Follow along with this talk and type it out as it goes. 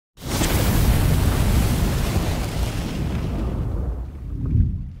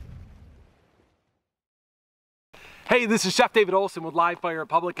Hey, this is Chef David Olson with Live Fire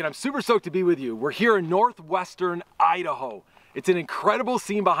Republic, and I'm super stoked to be with you. We're here in northwestern Idaho. It's an incredible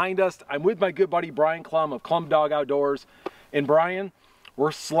scene behind us. I'm with my good buddy Brian Clum of Clumdog Outdoors. And Brian,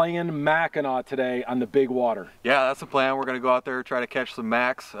 we're slaying Mackinaw today on the big water. Yeah, that's the plan. We're going to go out there, try to catch some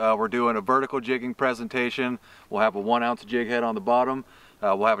macks. We're doing a vertical jigging presentation. We'll have a 1 ounce jig head on the bottom.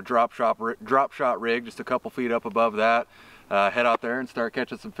 We'll have a drop shot rig just a couple feet up above that. Head out there and start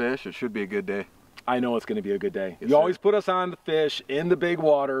catching some fish. It should be a good day. I know it's going to be a good day. Yes, you always put us on the fish in the big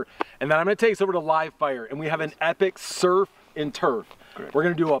water, and then I'm going to take us over to Live Fire, and we have an epic surf and turf. Correct. We're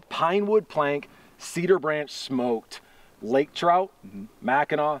going to do a pine wood plank, cedar branch smoked lake trout,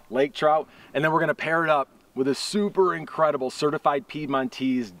 Mackinaw lake trout, and then we're going to pair it up with a super incredible certified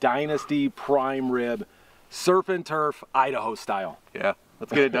Piedmontese Dynasty prime rib, surf and turf Idaho style. Yeah,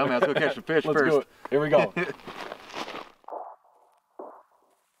 let's get it done, man. Let's go catch some fish Let's first. do it. Here we go.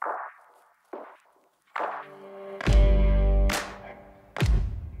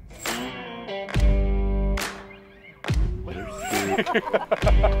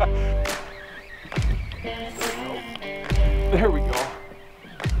 There we go.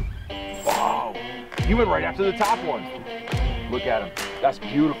 Wow. He went right after the top one. Look at him. That's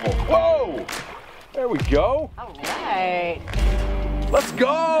beautiful. Whoa! There we go. All right. Let's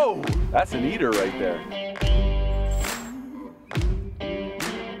go! That's an eater right there.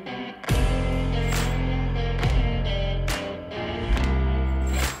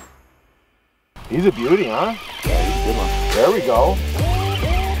 He's a beauty, huh? Yeah, he's a good one. There we go.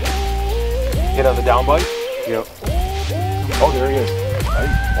 Hit on the down bite? Yep. Oh, there he is.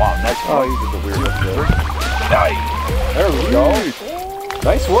 Nice. Wow, nice. Oh, he's just a weird one there. Nice. There we go.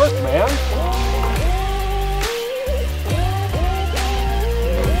 Nice work, man.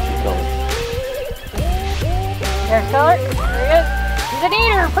 There's color. There he is. He's an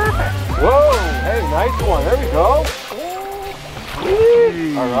eater. Perfect. Whoa, hey, nice one. There we go.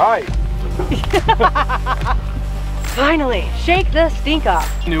 All right. Finally, shake the stink off.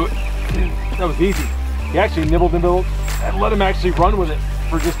 Knew it. That was easy. He actually nibbled and let him actually run with it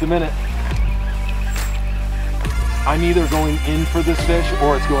for just a minute. I'm either going in for this fish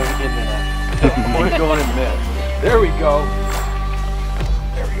or it's going in the net. Or it's going in the net. There we go.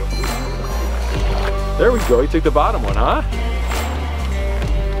 There we go. There we go. He took the bottom one, huh?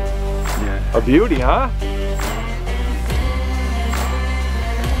 Yeah. A beauty, huh?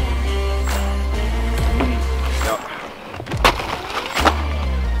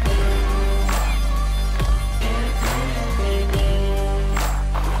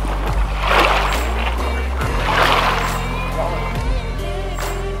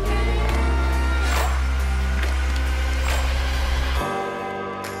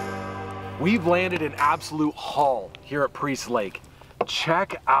 We've landed an absolute haul here at Priest Lake.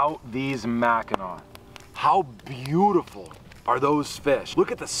 Check out these Mackinaw. How beautiful are those fish?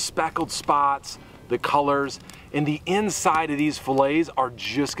 Look at the speckled spots, the colors, and the inside of these fillets are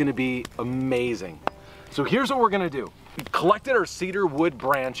just gonna be amazing. So here's what we're gonna do. We collected our cedar wood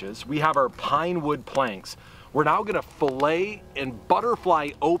branches. We have our pine wood planks. We're now gonna fillet and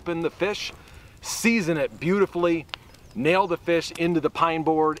butterfly open the fish, season it beautifully, nail the fish into the pine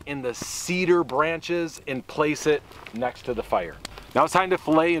board in the cedar branches and place it next to the fire. Now it's time to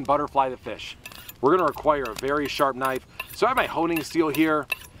fillet and butterfly the fish. We're gonna require a very sharp knife. So I have my honing steel here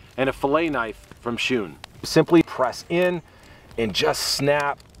and a fillet knife from Shun. Simply press in and just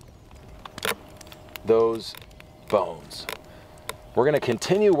snap those bones. We're gonna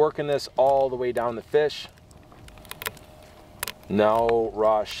continue working this all the way down the fish. No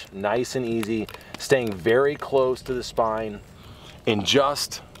rush, nice and easy, staying very close to the spine and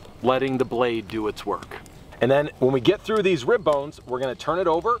just letting the blade do its work. And then when we get through these rib bones, we're gonna turn it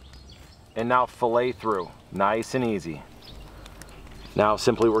over and now fillet through, nice and easy. Now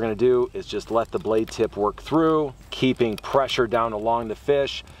simply what we're gonna do is just let the blade tip work through, keeping pressure down along the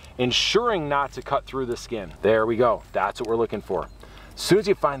fish, ensuring not to cut through the skin. There we go, that's what we're looking for. As soon as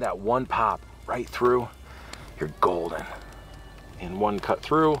you find that one pop right through, you're golden. And one cut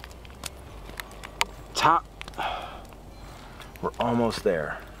through, top, we're almost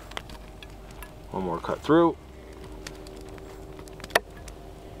there. One more cut through,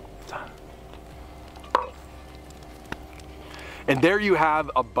 done. And there you have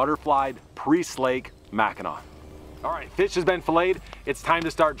a butterflied Priest Lake Mackinaw. All right, fish has been filleted. It's time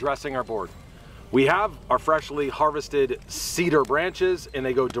to start dressing our board. We have our freshly harvested cedar branches and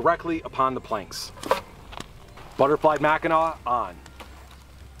they go directly upon the planks. Butterflied Mackinaw on.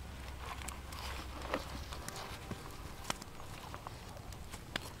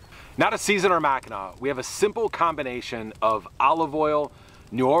 Now to season our Mackinaw, we have a simple combination of olive oil,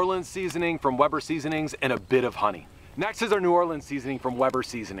 New Orleans seasoning from Weber Seasonings, and a bit of honey. Next is our New Orleans seasoning from Weber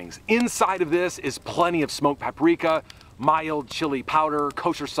Seasonings. Inside of this is plenty of smoked paprika, mild chili powder,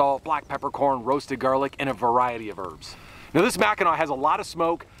 kosher salt, black peppercorn, roasted garlic, and a variety of herbs. Now this Mackinaw has a lot of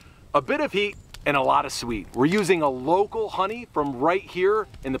smoke, a bit of heat, and a lot of sweet. We're using a local honey from right here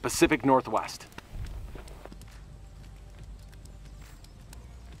in the Pacific Northwest.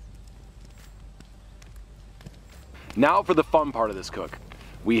 Now for the fun part of this cook.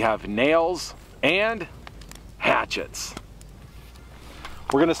 We have nails and hatchets.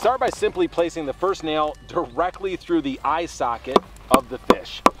 We're going to start by simply placing the first nail directly through the eye socket of the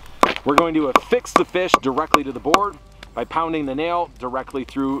fish. We're going to affix the fish directly to the board by pounding the nail directly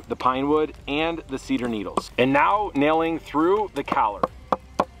through the pine wood and the cedar needles. And now nailing through the collar.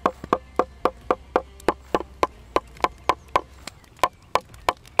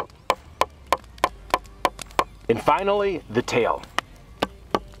 And finally, the tail.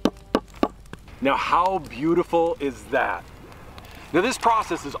 Now how beautiful is that? Now this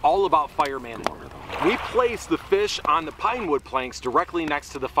process is all about fire management. We place the fish on the pine wood planks directly next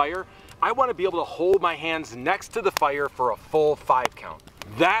to the fire. I want to be able to hold my hands next to the fire for a full 5 count.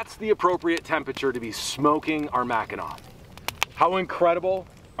 That's the appropriate temperature to be smoking our Mackinaw. How incredible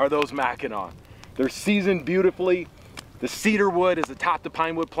are those Mackinaw? They're seasoned beautifully. The cedar wood is atop the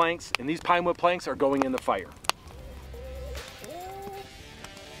pine wood planks, and these pine wood planks are going in the fire.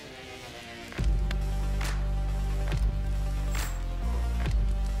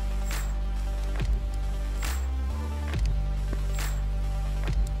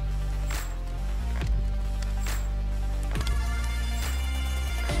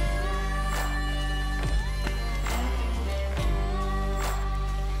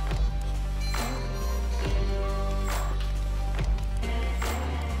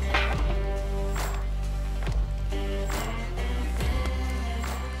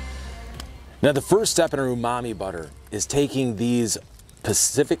 Now the first step in our umami butter is taking these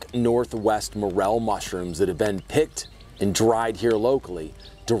Pacific Northwest morel mushrooms that have been picked and dried here locally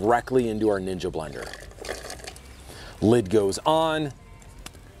directly into our Ninja blender. Lid goes on,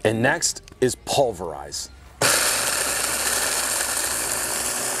 and next is pulverize.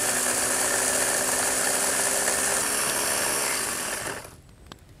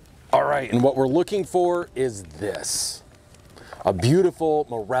 All right, and what we're looking for is this. A beautiful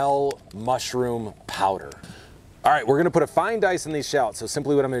morel mushroom powder. All right, we're gonna put a fine dice in these shallots. So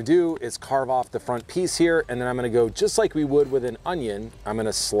simply what I'm gonna do is carve off the front piece here, and then I'm gonna go just like we would with an onion. I'm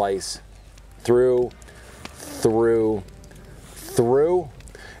gonna slice through, through, through,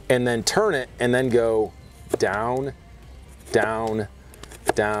 and then turn it, and then go down, down,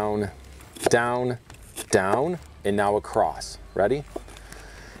 down, down, down, and now across. Ready?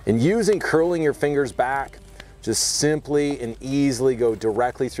 And using curling your fingers back, just simply and easily go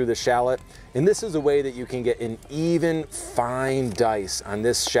directly through the shallot. And this is a way that you can get an even fine dice on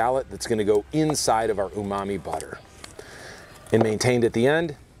this shallot that's gonna go inside of our umami butter. And maintained at the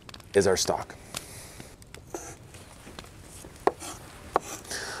end is our stock.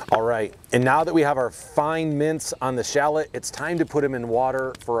 All right, and now that we have our fine mince on the shallot, it's time to put them in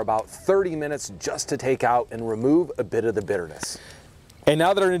water for about 30 minutes just to take out and remove a bit of the bitterness. And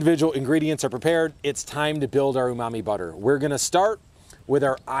now that our individual ingredients are prepared, it's time to build our umami butter. We're gonna start with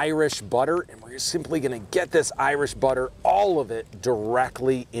our Irish butter, and we're simply gonna get this Irish butter, all of it,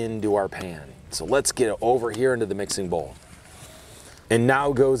 directly into our pan. So let's get it over here into the mixing bowl. And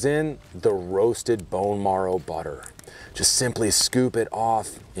now goes in the roasted bone marrow butter. Just simply scoop it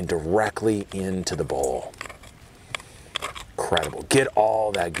off and directly into the bowl. Incredible. Get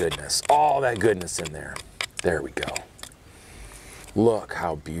all that goodness in there. There we go. Look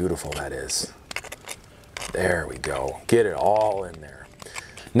how beautiful that is. There we go. Get it all in there.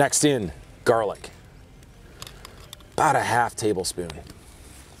 Next in, garlic. About a half tablespoon.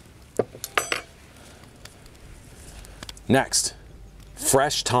 Next,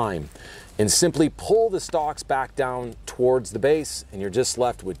 fresh thyme. And simply pull the stalks back down towards the base, and you're just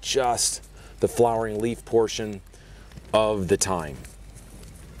left with just the flowering leaf portion of the thyme.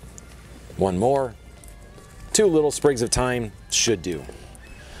 One more. 2 little sprigs of thyme should do.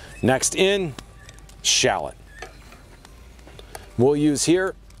 Next in, shallot. We'll use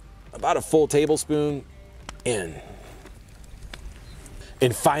here about a full tablespoon in.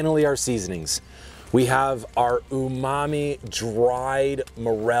 And finally, our seasonings. We have our umami dried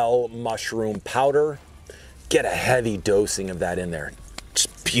morel mushroom powder. Get a heavy dosing of that in there.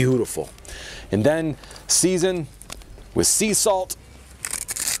 Just beautiful. And then season with sea salt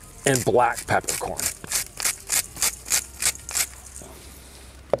and black peppercorn.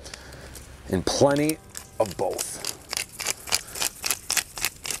 And plenty of both.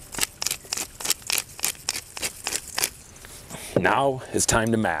 Now it's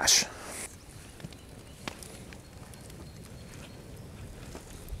time to mash.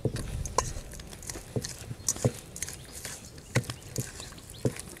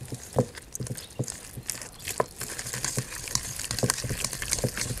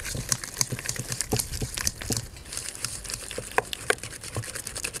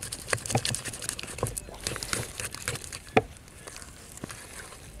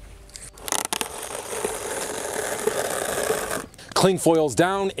 Cling foil's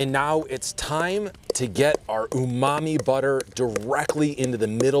down, and now it's time to get our umami butter directly into the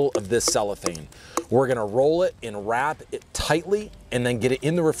middle of this cellophane. We're gonna roll it and wrap it tightly and then get it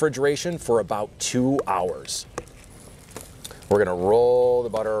in the refrigeration for about 2 hours. We're gonna roll the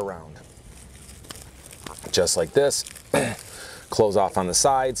butter around. Just like this. Close off on the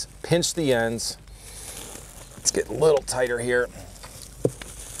sides, pinch the ends. Let's get a little tighter here.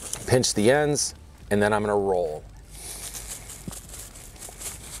 Pinch the ends, and then I'm gonna roll.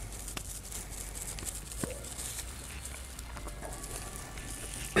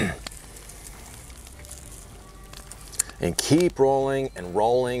 And keep rolling and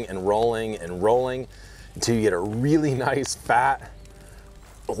rolling and rolling and rolling until you get a really nice fat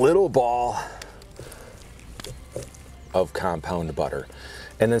little ball of compound butter.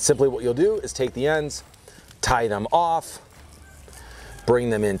 And then simply what you'll do is take the ends, tie them off, bring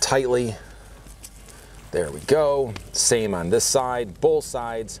them in tightly. There we go. Same on this side, both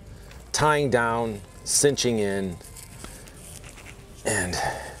sides, tying down, cinching in, and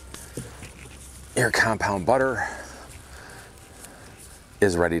your compound butter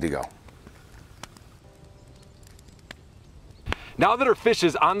is ready to go. Now that our fish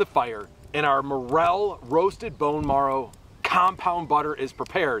is on the fire and our morel roasted bone marrow compound butter is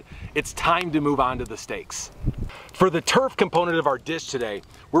prepared, it's time to move on to the steaks. For the turf component of our dish today,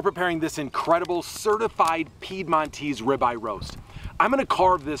 we're preparing this incredible certified Piedmontese ribeye roast. I'm gonna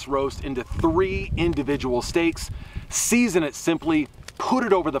carve this roast into 3 individual steaks, season it simply, put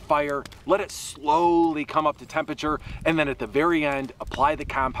it over the fire, let it slowly come up to temperature, and then at the very end, apply the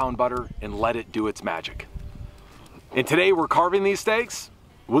compound butter and let it do its magic. And today we're carving these steaks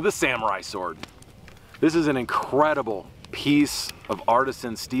with a samurai sword. This is an incredible piece of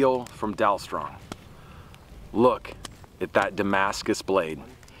artisan steel from Dalstrong. Look at that Damascus blade.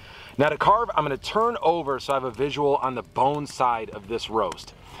 Now to carve, I'm gonna turn over so I have a visual on the bone side of this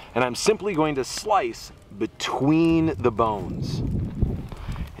roast. And I'm simply going to slice between the bones.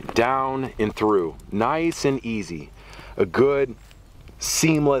 Down and through, nice and easy. A good,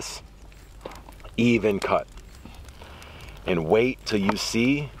 seamless, even cut. And wait till you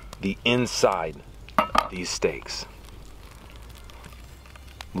see the inside of these steaks.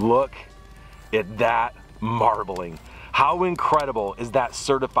 Look at that marbling. How incredible is that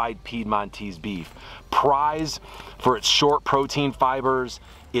certified Piedmontese beef? Prized for its short protein fibers,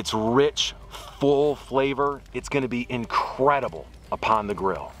 its rich, full flavor. It's gonna be incredible upon the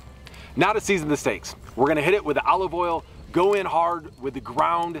grill. Now to season the steaks. We're gonna hit it with the olive oil, go in hard with the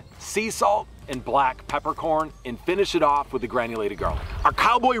ground sea salt and black peppercorn, and finish it off with the granulated garlic. Our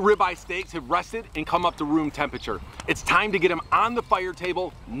cowboy ribeye steaks have rested and come up to room temperature. It's time to get them on the fire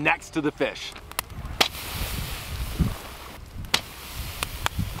table next to the fish.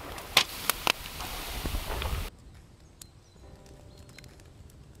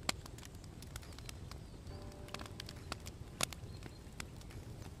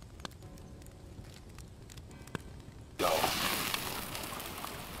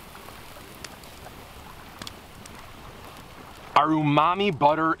 Our umami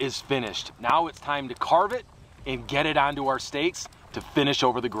butter is finished. Now it's time to carve it and get it onto our steaks to finish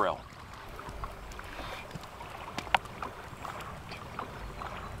over the grill.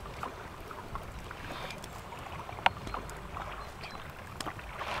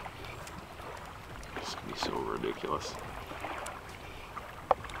 This is gonna be so ridiculous.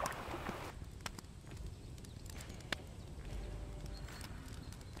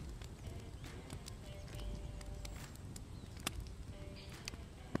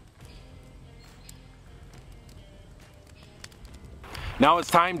 Now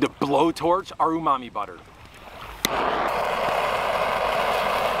it's time to blowtorch our umami butter.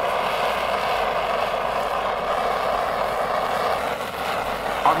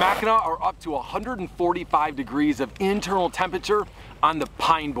 Our Mackinaw are up to 145 degrees of internal temperature on the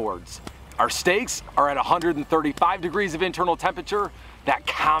pine boards. Our steaks are at 135 degrees of internal temperature. That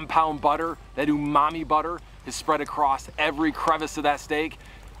compound butter, that umami butter, is spread across every crevice of that steak.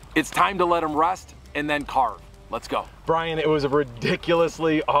 It's time to let them rest and then carve. Let's go. Brian, it was a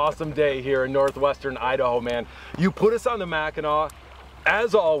ridiculously awesome day here in northwestern Idaho, man. You put us on the Mackinaw,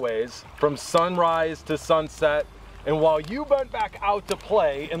 as always, from sunrise to sunset, And while you went back out to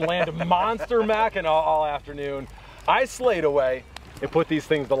play and land a monster Mackinaw all afternoon, I slayed away and put these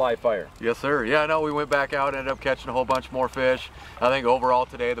things to live fire. Yes, sir. Yeah, no, we went back out, ended up catching a whole bunch more fish. I think overall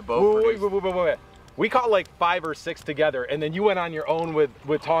today the boat Wait. We caught like 5 or 6 together, and then you went on your own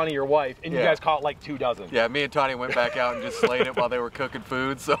with Tawny, your wife, and you guys caught like 2 dozen. Yeah, me and Tawny went back out and just slayed it while they were cooking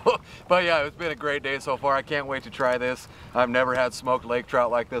food. So, but yeah, it's been a great day so far. I can't wait to try this. I've never had smoked lake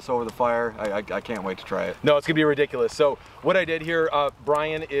trout like this over the fire. I can't wait to try it. No, it's gonna be ridiculous. So what I did here,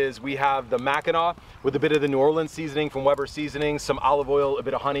 Brian, is we have the Mackinaw with a bit of the New Orleans seasoning from Weber Seasonings, some olive oil, a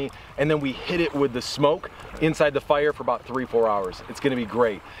bit of honey, and then we hit it with the smoke inside the fire for about 3-4 hours. It's gonna be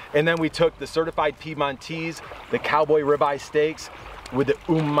great. And then we took the certified Piedmontese, the Cowboy Ribeye steaks with the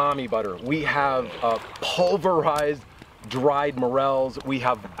umami butter. We have pulverized dried morels. We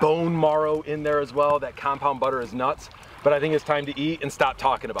have bone marrow in there as well. That compound butter is nuts. But I think it's time to eat and stop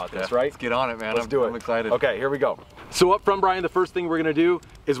talking about this, right? Let's get on it, man. Let's do it. I'm excited. Okay, here we go. So up front, Brian, the first thing we're gonna do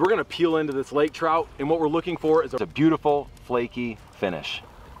is we're gonna peel into this lake trout, and what we're looking for is a beautiful, flaky finish.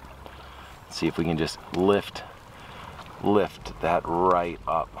 Let's see if we can just lift that right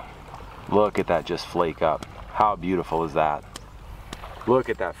up. Look at that just flake up. How beautiful is that? Look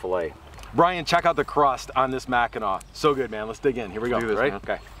at that fillet. Brian, check out the crust on this Mackinaw. So good, man. Let's dig in. Here we go. Let's do this, right?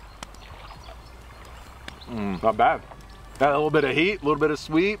 man. Okay. Not bad. Got a little bit of heat, a little bit of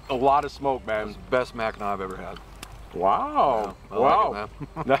sweet, a lot of smoke, man. It's the best Mackinaw I've ever had. Wow. Yeah, I like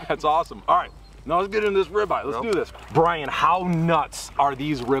it, man. That's awesome. All right, now let's get into this ribeye. Let's do this. Brian, how nuts are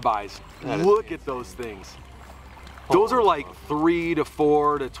these ribeyes? Look at those things. Those are like 3 to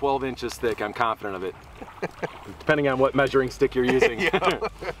 4 to 12 inches thick. I'm confident of it. Depending on what measuring stick you're using.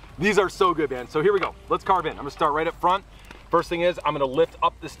 These are so good, man. So here we go. Let's carve in. I'm gonna start right up front. First thing is I'm gonna lift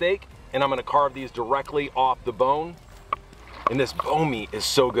up the steak and I'm gonna carve these directly off the bone. And this bone meat is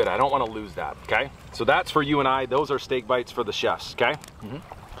so good. I don't want to lose that, okay? So that's for you and I. Those are steak bites for the chefs, okay?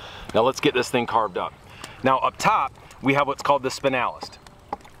 Now let's get this thing carved up. Now up top, we have what's called the spinalis.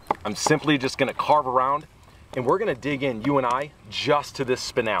 I'm simply just gonna carve around and we're gonna dig in, you and I, just to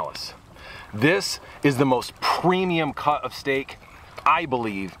this spinalis. This is the most premium cut of steak, I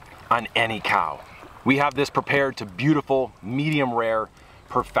believe, on any cow. We have this prepared to beautiful, medium rare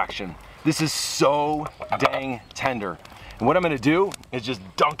perfection. This is so dang tender. And what I'm gonna do is just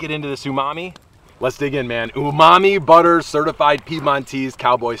dunk it into this umami. Let's dig in, man. Umami butter certified Piedmontese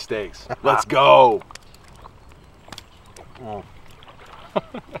cowboy steaks. Let's go. Oh.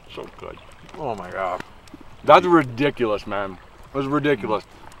 So good. Oh my God. That's ridiculous, man. That's ridiculous.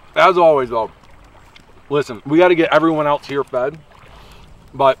 As always though, listen, we gotta get everyone else here fed.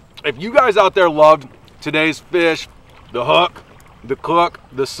 But if you guys out there loved today's fish, the hook, the cook,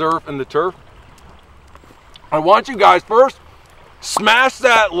 the surf, and the turf, I want you guys first, smash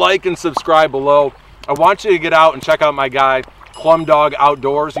that like and subscribe below. I want you to get out and check out my guy, Clumdog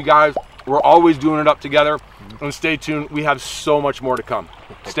Outdoors. You guys, we're always doing it up together. And stay tuned, we have so much more to come.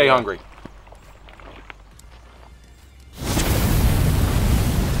 Stay hungry.